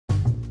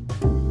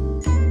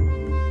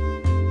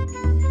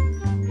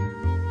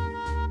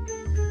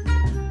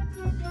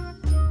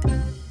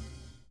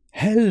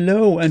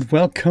Hello and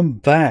welcome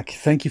back.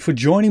 Thank you for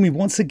joining me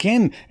once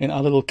again in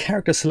our little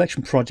character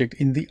selection project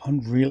in the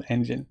Unreal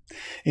Engine.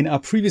 In our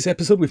previous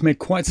episode, we've made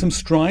quite some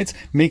strides,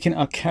 making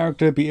our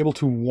character be able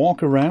to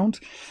walk around.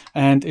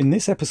 And in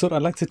this episode,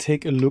 I'd like to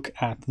take a look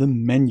at the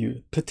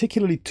menu,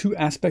 particularly two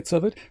aspects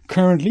of it.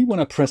 Currently, when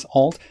I press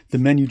Alt, the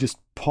menu just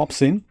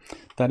pops in.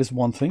 That is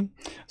one thing.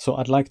 So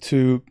I'd like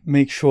to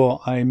make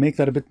sure I make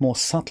that a bit more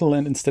subtle,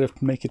 and instead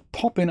of make it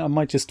pop in, I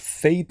might just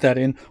fade that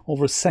in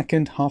over a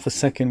second, half a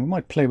second. We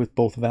might play with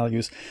both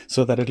values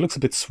so that it looks a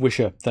bit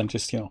swisher than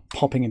just,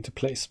 popping into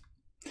place.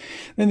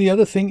 Then the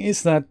other thing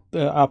is that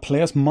our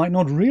players might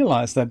not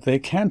realize that they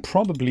can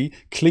probably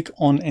click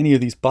on any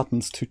of these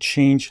buttons to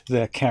change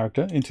their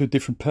character into a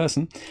different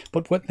person.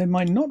 But what they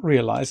might not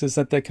realize is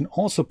that they can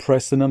also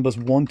press the numbers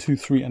 1, 2,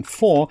 3, and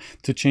 4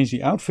 to change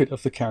the outfit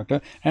of the character,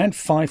 and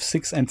 5,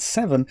 6, and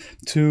 7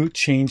 to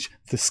change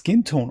the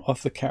skin tone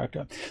of the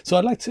character. So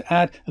I'd like to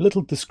add a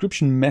little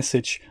description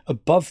message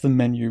above the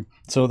menu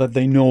so that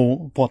they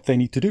know what they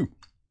need to do.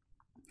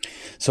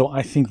 So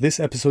I think this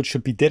episode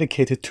should be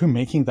dedicated to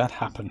making that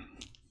happen.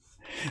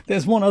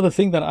 There's one other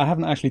thing that I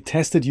haven't actually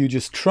tested. You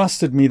just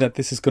trusted me that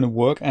this is going to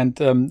work.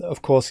 And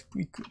of course,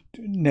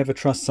 never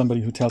trust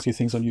somebody who tells you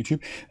things on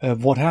YouTube.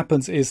 What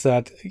happens is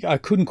that I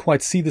couldn't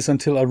quite see this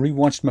until I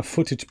rewatched my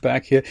footage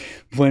back here.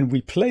 When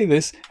we play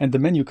this and the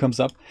menu comes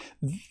up,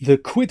 the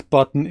quit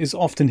button is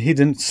often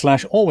hidden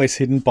 / always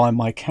hidden by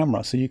my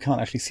camera. So you can't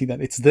actually see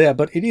that it's there,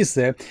 but it is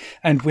there.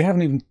 And we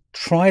haven't even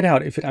tried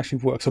out if it actually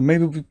works. So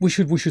maybe we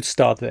should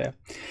start there.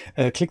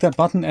 Click that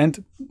button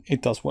and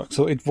it does work.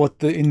 So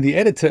in the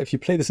editor, if you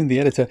play this in the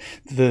editor,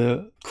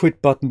 the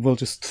quit button will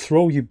just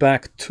throw you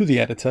back to the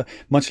editor,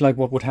 much like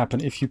what would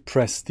happen if you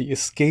press the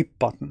escape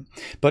button.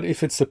 But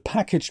if it's a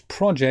packaged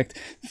project,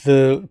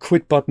 the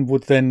quit button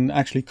would then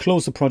actually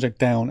close the project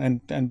down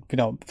and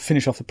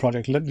finish off the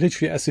project,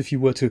 literally as if you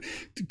were to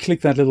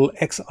click that little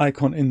X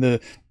icon in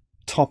the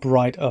top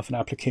right of an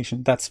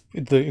application. That's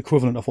the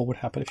equivalent of what would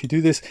happen. If you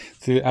do this,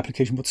 the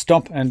application would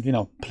stop and,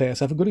 players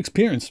have a good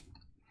experience.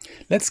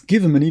 Let's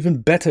give them an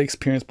even better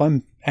experience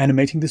by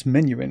animating this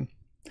menu in.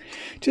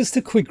 Just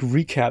a quick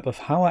recap of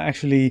how I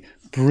actually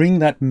bring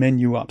that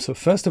menu up. So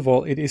first of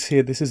all, it is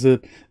here. This is a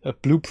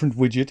blueprint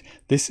widget.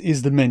 This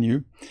is the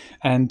menu.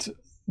 And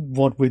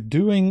what we're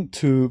doing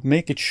to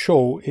make it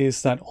show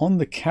is that on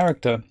the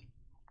character,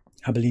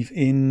 I believe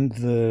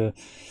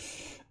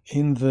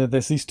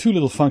there's these two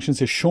little functions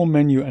here, show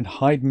menu and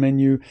hide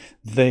menu.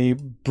 They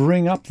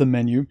bring up the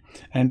menu,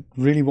 and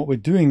really what we're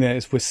doing there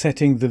is we're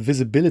setting the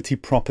visibility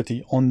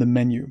property on the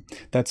menu.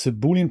 That's a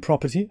Boolean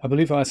property. I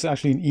believe it's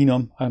actually an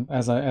enum,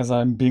 as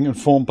I'm being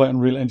informed by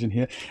Unreal Engine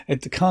here.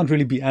 It can't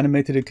really be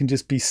animated. It can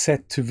just be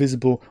set to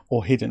visible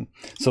or hidden.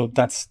 So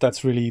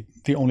that's really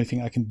the only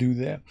thing I can do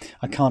there.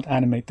 I can't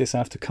animate this. I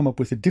have to come up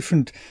with a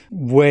different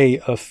way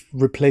of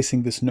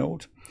replacing this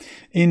node.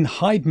 In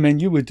hide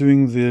menu, we're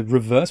doing the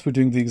reverse. We're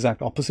doing the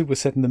exact opposite. We're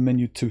setting the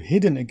menu to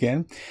hidden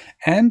again.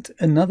 And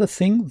another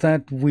thing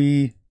that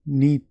we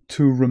need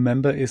to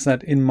remember is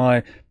that in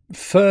my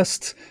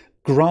first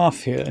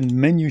graph here, in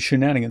menu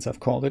shenanigans, I've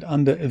called it,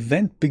 under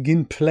event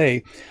begin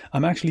play,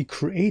 I'm actually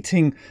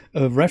creating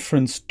a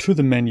reference to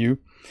the menu,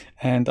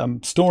 and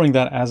I'm storing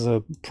that as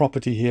a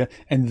property here.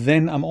 And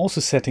then I'm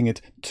also setting it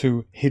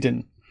to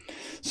hidden.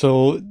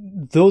 So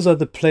those are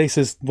the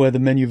places where the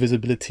menu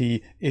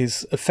visibility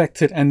is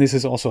affected, and this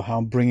is also how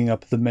I'm bringing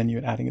up the menu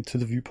and adding it to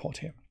the viewport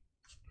here.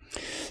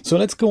 So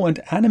let's go and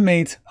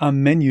animate our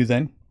menu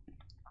then,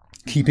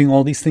 keeping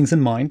all these things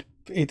in mind.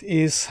 It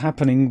is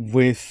happening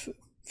with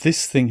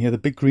this thing here, the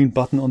big green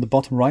button on the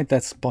bottom right,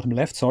 that's bottom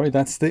left, sorry,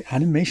 that's the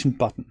animation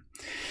button.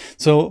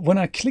 So when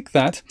I click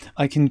that,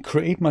 I can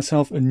create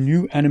myself a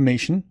new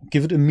animation,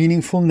 give it a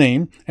meaningful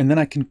name, and then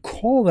I can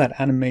call that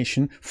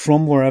animation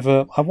from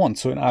wherever I want.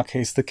 So in our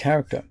case, the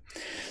character.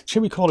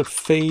 Shall we call it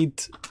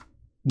fade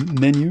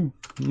menu?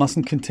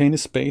 Mustn't contain a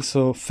space,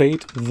 so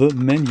fade the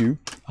menu.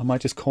 I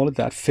might just call it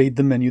that, fade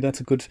the menu. That's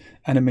a good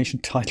animation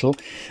title.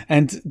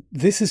 And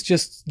this is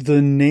just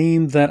the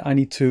name that I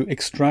need to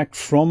extract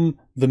from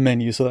the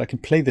menu so that I can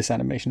play this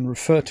animation and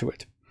refer to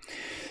it.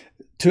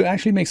 To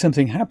actually make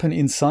something happen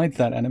inside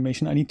that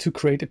animation, I need to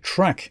create a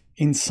track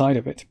inside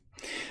of it.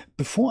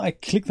 Before I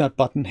click that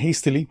button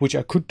hastily, which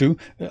I could do,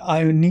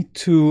 I need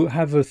to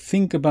have a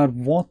think about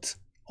what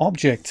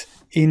object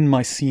in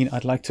my scene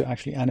I'd like to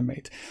actually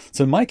animate.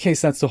 So in my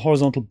case, that's the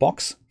horizontal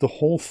box, the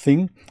whole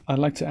thing I'd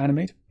like to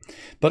animate.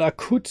 But I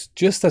could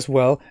just as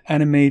well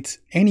animate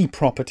any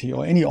property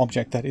or any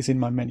object that is in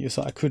my menu.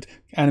 So I could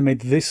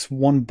animate this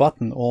one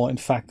button, or in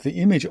fact the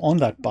image on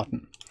that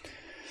button.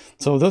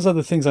 So those are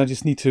the things I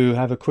just need to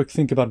have a quick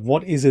think about.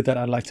 What is it that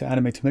I'd like to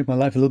animate to make my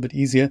life a little bit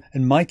easier?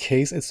 In my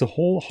case, it's the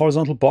whole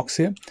horizontal box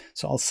here.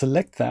 So I'll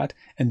select that,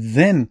 and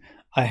then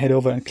I head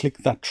over and click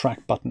that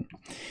track button.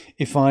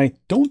 If I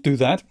don't do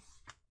that,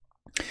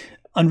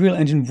 Unreal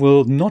Engine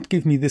will not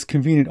give me this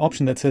convenient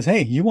option that says,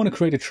 hey, you want to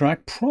create a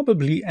track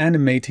probably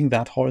animating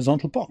that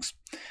horizontal box.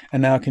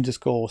 And now I can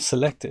just go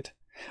select it.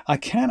 I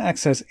can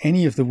access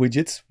any of the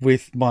widgets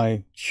with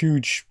my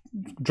huge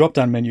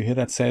drop-down menu here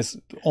that says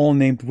all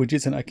named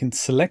widgets, and I can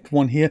select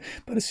one here,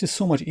 but it's just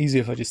so much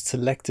easier if I just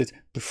select it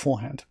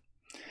beforehand.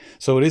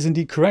 So it is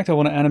indeed correct. I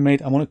want to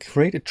animate, I want to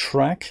create a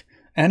track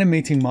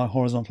animating my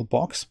horizontal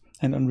box.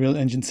 And Unreal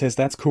Engine says,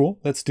 that's cool,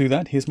 let's do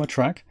that, here's my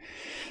track.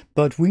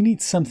 But we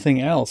need something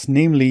else,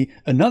 namely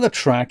another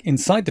track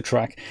inside the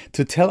track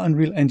to tell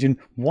Unreal Engine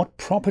what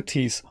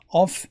properties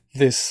of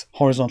this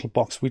horizontal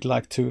box we'd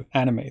like to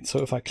animate.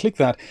 So if I click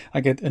that,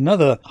 I get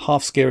another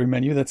half scary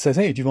menu that says,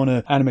 hey, do you want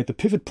to animate the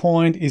pivot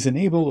point, is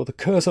enabled, or the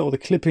cursor, or the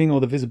clipping,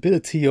 or the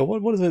visibility, or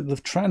what is it, the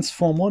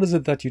transform, what is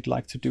it that you'd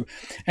like to do?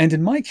 And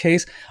in my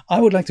case, I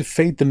would like to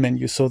fade the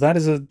menu. So that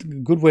is a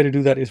good way to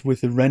do that is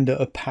with the render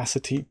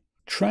opacity.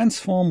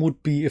 Transform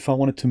would be if I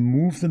wanted to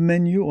move the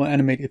menu or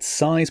animate its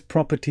size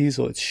properties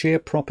or its share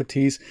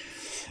properties.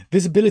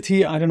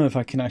 Visibility, I don't know if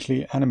I can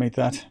actually animate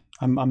that.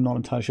 I'm not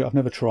entirely sure. I've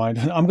never tried.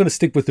 I'm going to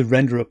stick with the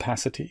render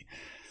opacity.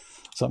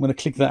 So I'm going to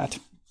click that.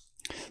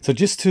 So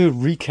just to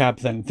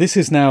recap then, this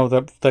is now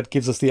that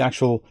gives us the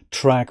actual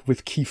track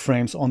with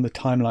keyframes on the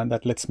timeline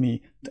that lets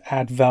me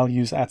add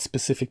values at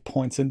specific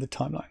points in the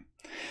timeline.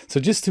 So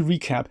just to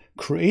recap,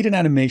 create an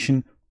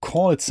animation,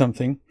 call it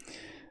something,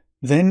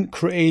 then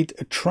create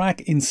a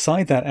track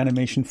inside that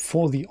animation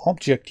for the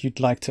object you'd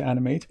like to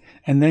animate.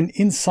 And then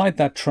inside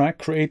that track,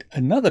 create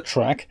another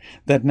track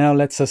that now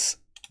lets us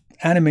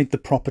animate the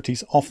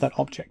properties of that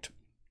object.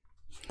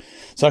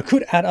 So I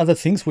could add other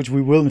things, which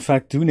we will in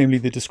fact do, namely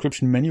the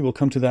description menu. We'll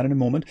come to that in a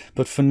moment.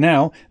 But for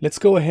now, let's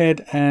go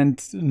ahead and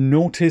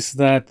notice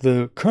that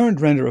the current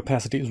render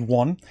opacity is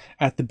 1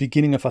 at the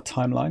beginning of our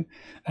timeline.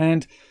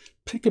 And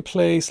pick a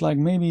place like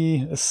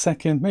maybe a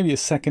second. Maybe a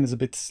second is a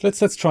bit,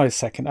 let's try a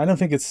second. I don't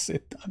think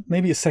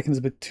maybe a second is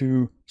a bit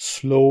too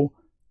slow.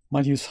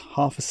 Might use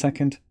half a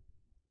second.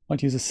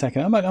 Might use a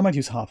second. I might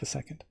use half a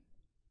second.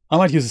 I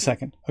might use a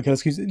second. Okay,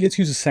 let's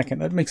use a second.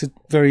 That makes it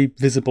very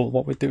visible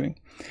what we're doing.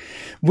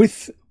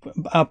 With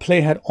our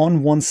playhead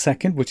on 1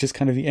 second, which is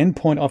kind of the end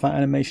point of our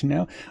animation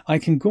now, I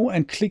can go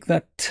and click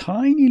that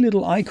tiny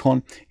little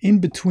icon in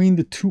between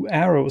the two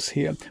arrows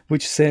here,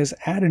 which says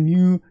add a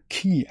new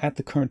key at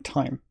the current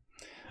time.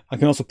 I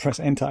can also press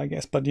enter, I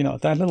guess, but you know,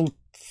 that little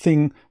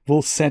thing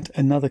will set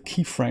another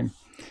keyframe.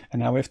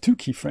 And now we have 2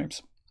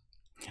 keyframes.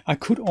 I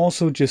could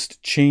also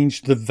just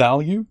change the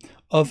value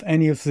of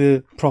any of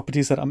the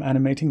properties that I'm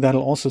animating.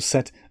 That'll also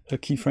set a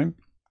keyframe.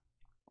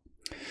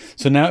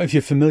 So now if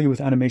you're familiar with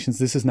animations,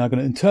 this is now going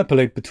to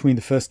interpolate between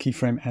the first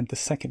keyframe and the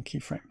second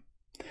keyframe.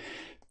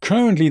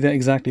 Currently, they're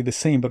exactly the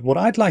same, but what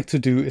I'd like to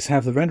do is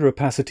have the render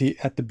opacity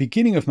at the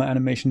beginning of my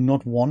animation,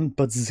 not 1,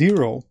 but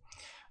 0.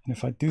 And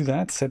if I do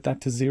that, set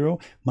that to 0,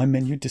 my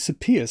menu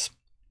disappears.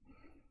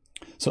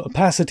 So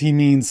opacity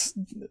means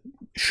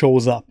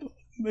shows up.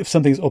 If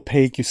something's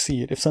opaque, you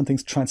see it. If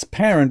something's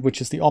transparent,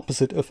 which is the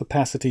opposite of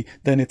opacity,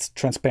 then it's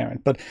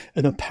transparent. But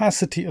an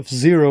opacity of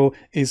 0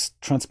 is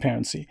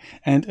transparency.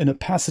 And an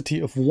opacity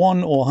of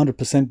 1 or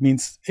 100%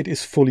 means it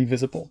is fully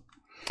visible.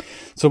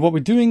 So what we're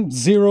doing,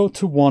 0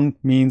 to 1,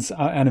 means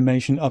our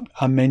animation,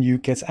 our menu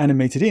gets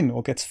animated in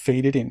or gets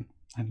faded in.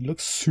 And it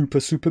looks super,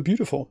 super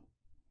beautiful.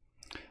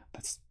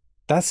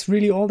 That's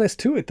really all there's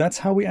to it. That's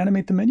how we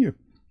animate the menu.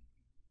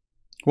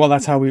 Well,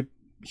 that's how we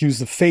use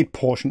the fade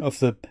portion of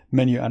the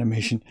menu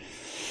animation.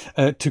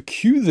 To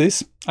cue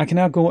this, I can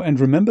now go and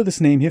remember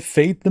this name here,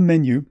 fade the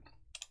menu,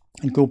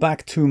 and go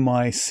back to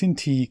my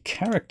Cinti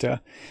character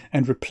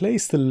and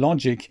replace the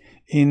logic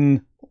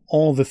in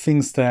all the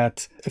things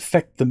that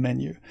affect the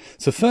menu.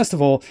 So first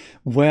of all,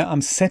 where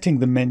I'm setting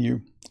the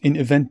menu in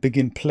event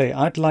begin play,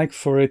 I'd like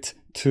for it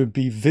to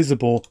be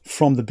visible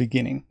from the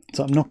beginning.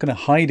 So I'm not going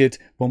to hide it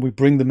when we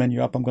bring the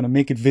menu up. I'm going to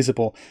make it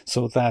visible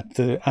so that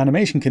the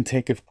animation can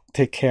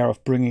take care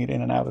of bringing it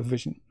in and out of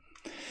vision.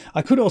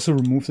 I could also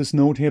remove this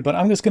node here, but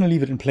I'm just going to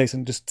leave it in place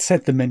and just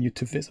set the menu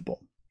to visible.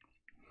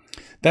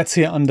 That's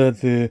here under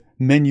the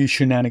menu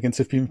shenanigans.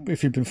 If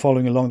you've been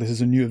following along, this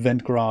is a new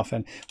event graph,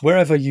 and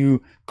wherever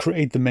you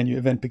create the menu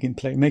event begin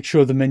play, make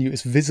sure the menu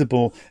is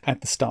visible at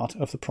the start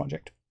of the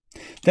project.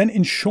 Then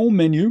in show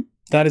menu,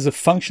 that is a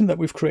function that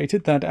we've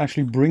created that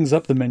actually brings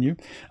up the menu.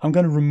 I'm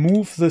going to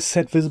remove the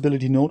set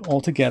visibility node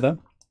altogether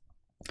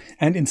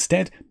and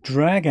instead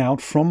drag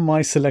out from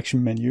my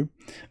selection menu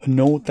a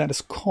node that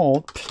is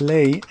called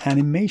play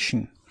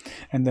animation.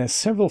 And there's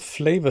several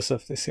flavors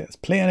of this here. It's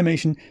play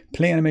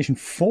animation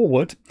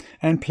forward,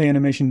 and play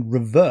animation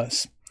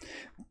reverse.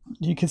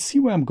 You can see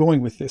where I'm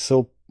going with this.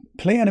 So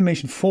play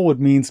animation forward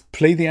means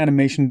play the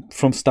animation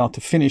from start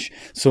to finish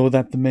so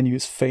that the menu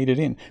is faded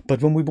in.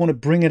 But when we want to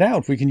bring it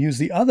out, we can use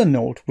the other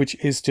node, which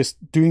is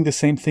just doing the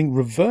same thing,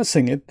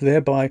 reversing it,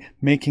 thereby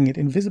making it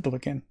invisible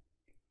again.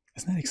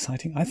 Isn't that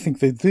exciting? I think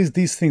that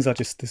these things are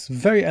just this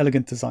very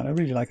elegant design. I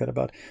really like that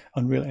about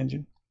Unreal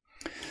Engine.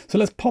 So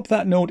let's pop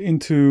that node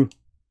into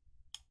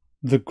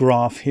the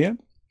graph here.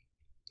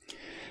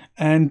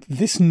 And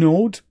this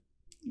node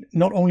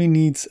not only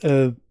needs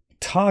a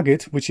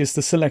target, which is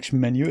the selection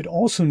menu. It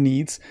also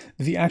needs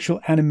the actual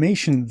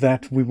animation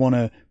that we want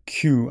to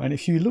cue. And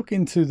if you look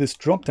into this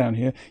drop down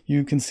here,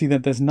 you can see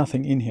that there's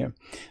nothing in here.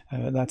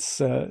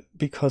 That's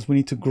because we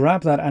need to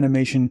grab that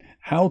animation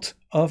out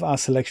of our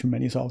selection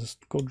menu. So I'll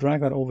just go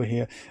drag that over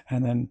here.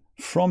 And then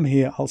from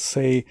here, I'll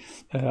say,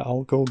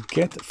 I'll go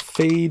get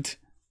fade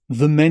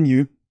the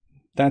menu.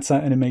 That's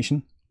our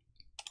animation.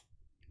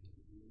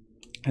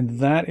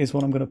 And that is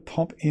what I'm going to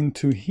pop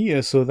into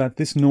here so that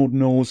this node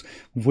knows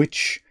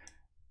which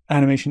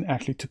animation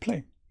actually to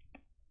play.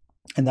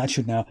 And that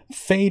should now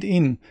fade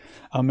in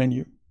our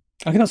menu.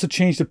 I can also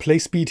change the play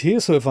speed here.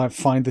 So if I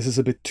find this is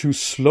a bit too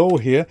slow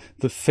here,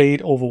 the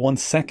fade over 1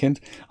 second,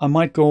 I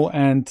might go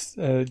and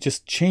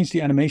just change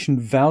the animation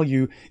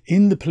value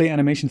in the play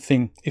animation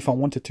thing if I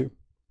wanted to.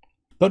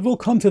 But we'll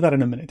come to that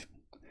in a minute.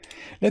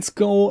 Let's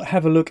go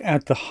have a look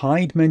at the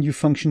hide menu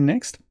function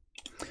next.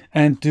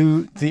 And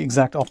do the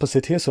exact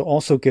opposite here. So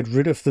also get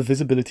rid of the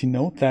visibility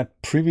node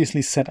that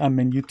previously set our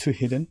menu to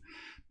hidden.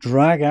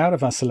 Drag out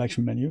of our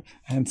selection menu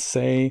and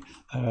say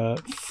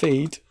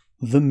fade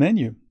the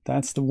menu.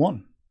 That's the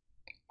one.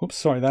 Oops,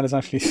 sorry, that is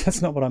actually,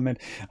 that's not what I meant.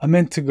 I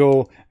meant to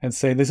go and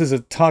say this is a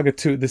target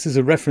to, this is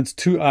a reference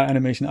to our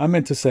animation. I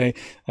meant to say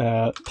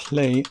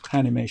play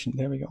animation.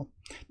 There we go.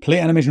 Play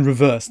animation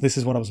reverse. This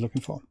is what I was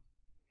looking for.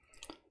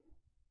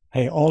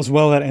 Hey, all's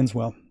well that ends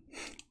well.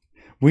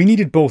 We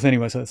needed both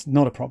anyway, so it's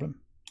not a problem.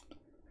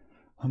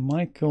 I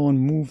might go and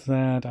move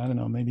that, I don't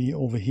know, maybe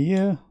over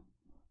here.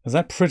 Is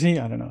that pretty?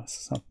 I don't know.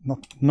 It's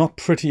not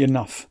pretty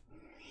enough.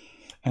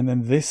 And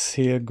then this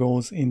here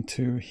goes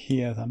into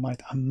here. I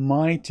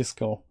might just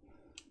go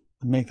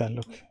and make that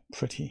look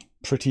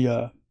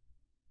prettier.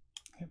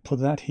 Put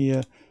that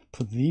here,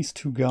 put these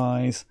two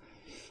guys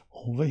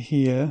over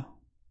here.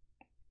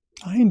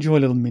 I enjoy a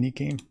little mini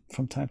game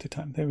from time to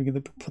time. There we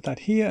go, put that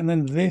here, and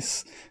then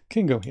this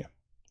can go here.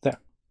 There.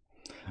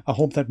 I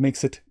hope that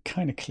makes it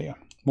kind of clear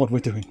what we're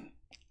doing.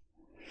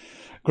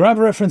 Grab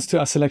a reference to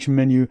our selection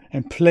menu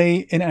and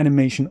play an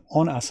animation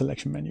on our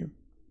selection menu.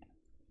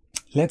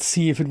 Let's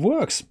see if it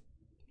works.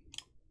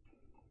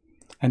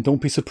 And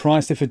don't be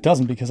surprised if it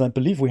doesn't, because I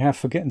believe we have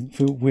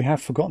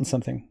forgotten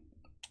something.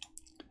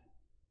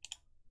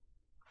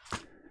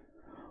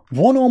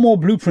 One or more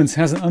blueprints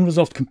has an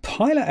unresolved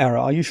compiler error.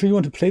 Are you sure you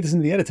want to play this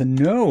in the editor?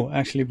 No,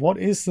 actually. What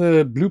is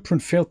the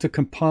blueprint failed to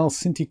compile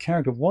Sinti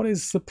character? What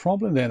is the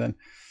problem there then?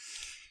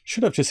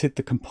 Should have just hit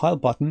the compile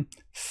button.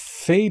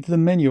 Fade the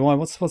menu. Why?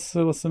 What's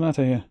the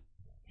matter here?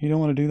 You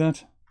don't want to do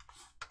that?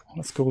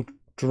 Let's go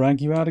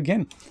drag you out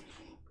again.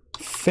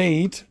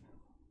 Fade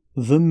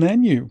the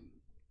menu.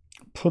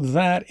 Put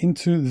that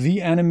into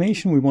the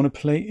animation we want to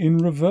play in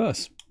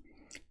reverse.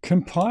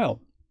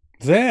 Compile.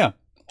 There.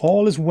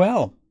 All is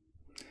well.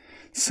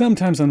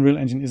 Sometimes Unreal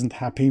Engine isn't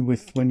happy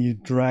with when you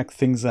drag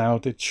things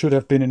out. It should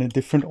have been in a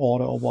different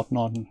order or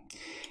whatnot.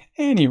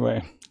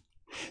 Anyway.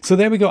 So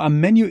there we go. Our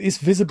menu is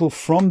visible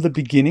from the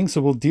beginning,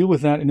 so we'll deal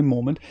with that in a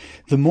moment.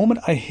 The moment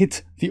I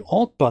hit the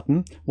Alt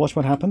button, watch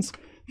what happens.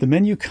 The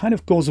menu kind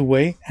of goes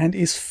away and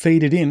is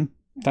faded in.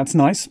 That's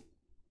nice.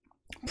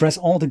 Press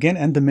Alt again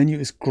and the menu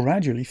is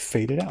gradually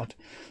faded out.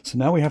 So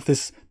now we have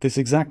this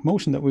exact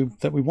motion that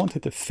we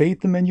wanted to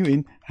fade the menu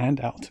in and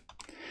out.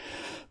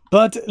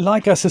 But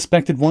like I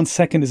suspected, 1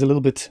 second is a little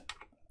bit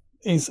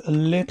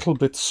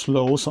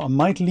slow, so I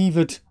might leave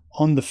it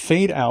on the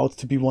fade out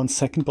to be 1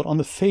 second, but on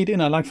the fade in,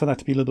 I like for that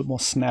to be a little bit more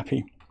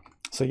snappy.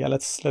 So yeah,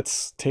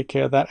 let's take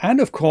care of that. And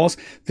of course,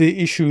 the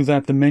issue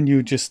that the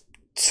menu just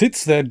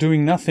sits there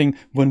doing nothing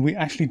when we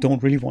actually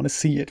don't really want to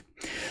see it.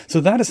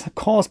 So that is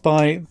caused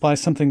by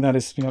something that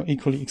is, you know,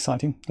 equally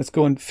exciting. Let's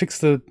go and fix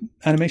the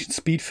animation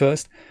speed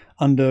first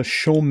under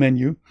Show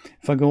Menu.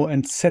 If I go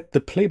and set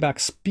the playback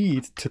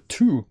speed to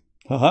 2,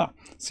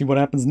 see what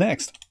happens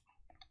next.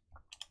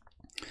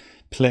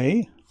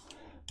 Play.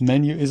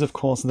 Menu is of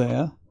course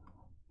there.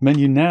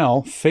 Menu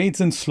now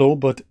fades in slow,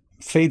 but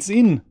fades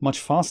in much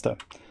faster.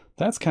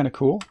 That's kind of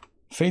cool.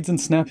 Fades in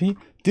snappy,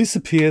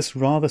 disappears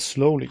rather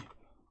slowly.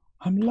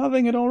 I'm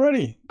loving it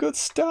already. Good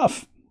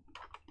stuff.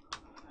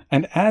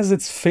 And as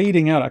it's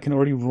fading out, I can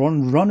already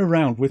run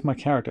around with my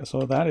character.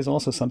 So that is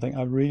also something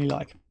I really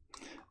like.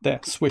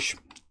 There, swish.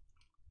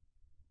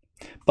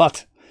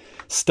 But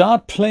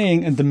start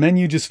playing and the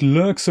menu just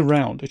lurks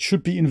around. It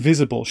should be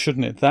invisible,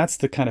 shouldn't it? That's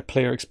the kind of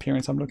player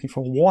experience I'm looking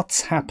for.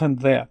 What's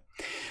happened there?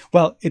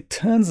 Well, it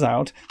turns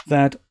out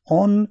that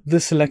on the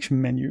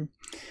selection menu,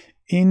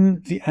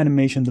 in the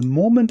animation, the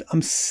moment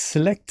I'm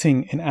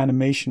selecting an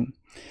animation,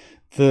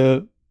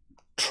 the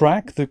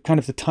track, the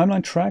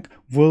timeline track,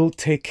 will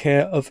take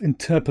care of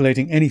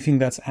interpolating anything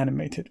that's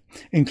animated,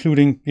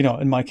 including, you know,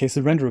 in my case,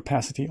 the render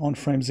opacity on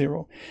frame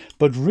 0.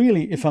 But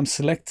really, if I'm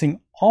selecting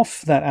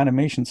off that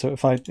animation, so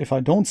if I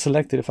don't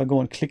select it, if I go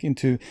and click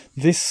into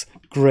this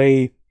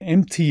gray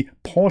empty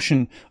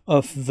portion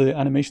of the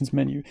animations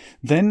menu,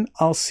 then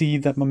I'll see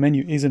that my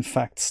menu is in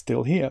fact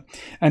still here.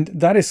 And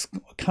that is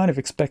kind of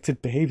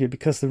expected behavior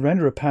because the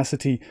render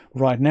opacity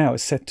right now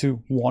is set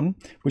to 1,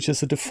 which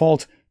is the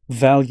default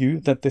value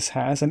that this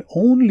has, and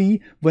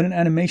only when an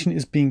animation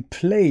is being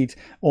played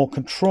or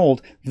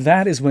controlled,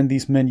 that is when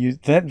these menus,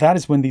 that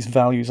is when these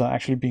values are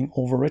actually being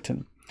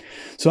overwritten.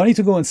 So I need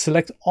to go and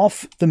select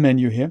off the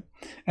menu here,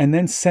 and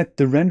then set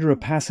the render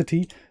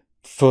opacity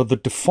for the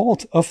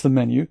default of the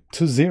menu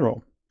to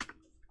 0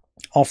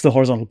 off the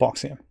horizontal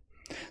box here.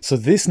 So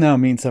this now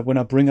means that when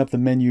I bring up the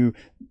menu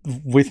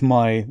with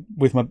my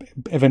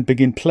event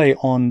begin play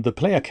on the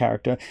player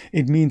character,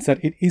 it means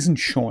that it isn't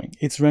showing.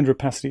 Its render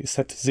opacity is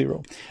set to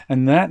 0.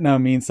 And that now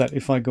means that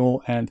if I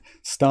go and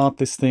start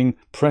this thing,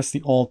 press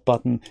the Alt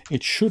button,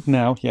 it should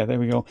now, yeah, there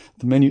we go.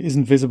 The menu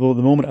isn't visible.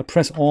 The moment I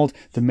press Alt,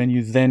 the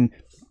menu then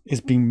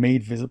is being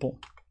made visible.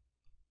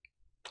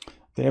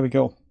 There we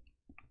go.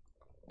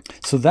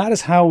 So that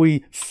is how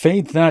we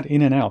fade that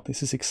in and out.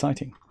 This is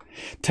exciting.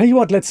 Tell you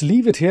what, let's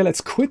leave it here.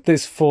 Let's quit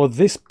this for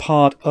this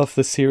part of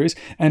the series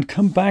and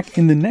come back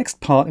in the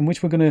next part, in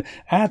which we're going to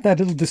add that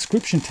little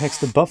description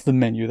text above the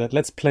menu that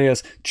lets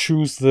players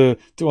choose that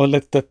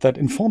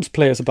informs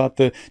players about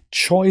the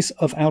choice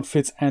of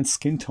outfits and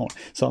skin tone.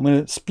 So I'm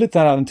going to split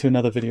that out into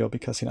another video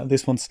because, you know,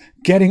 this one's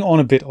getting on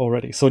a bit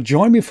already. So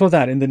join me for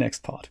that in the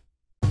next part.